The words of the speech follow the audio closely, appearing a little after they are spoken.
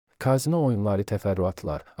Kazino oyunları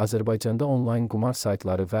təfərrüatlar. Azərbaycanda onlayn qumar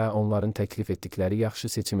saytları və onların təklif etdikləri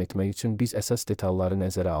yaxşı seçim etmək üçün biz əsas detalları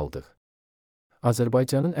nəzərə aldıq.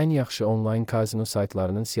 Azərbaycanın ən yaxşı onlayn kazino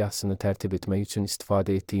saytlarının siyahısını tərtib etmək üçün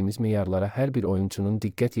istifadə etdiyimiz meyarlara hər bir oyunçunun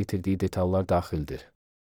diqqət yetirdiyi detallar daxildir.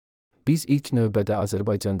 Biz ilk növbədə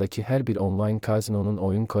Azərbaycandakı hər bir onlayn kazinonun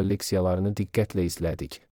oyun kolleksiyalarını diqqətlə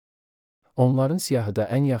izlədik. Onların siyahıda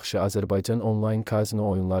ən yaxşı Azərbaycan onlayn kazino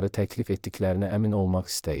oyunları təklif etdiklərinə əmin olmaq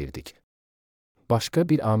istəyirdik. Başqa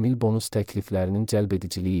bir amil bonus təkliflərinin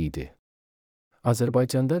cəlbediciliyi idi.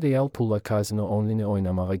 Azərbaycanda real pulla kazino onlini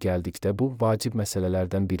oynamağa gəldikdə bu vacib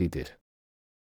məsələlərdən biridir.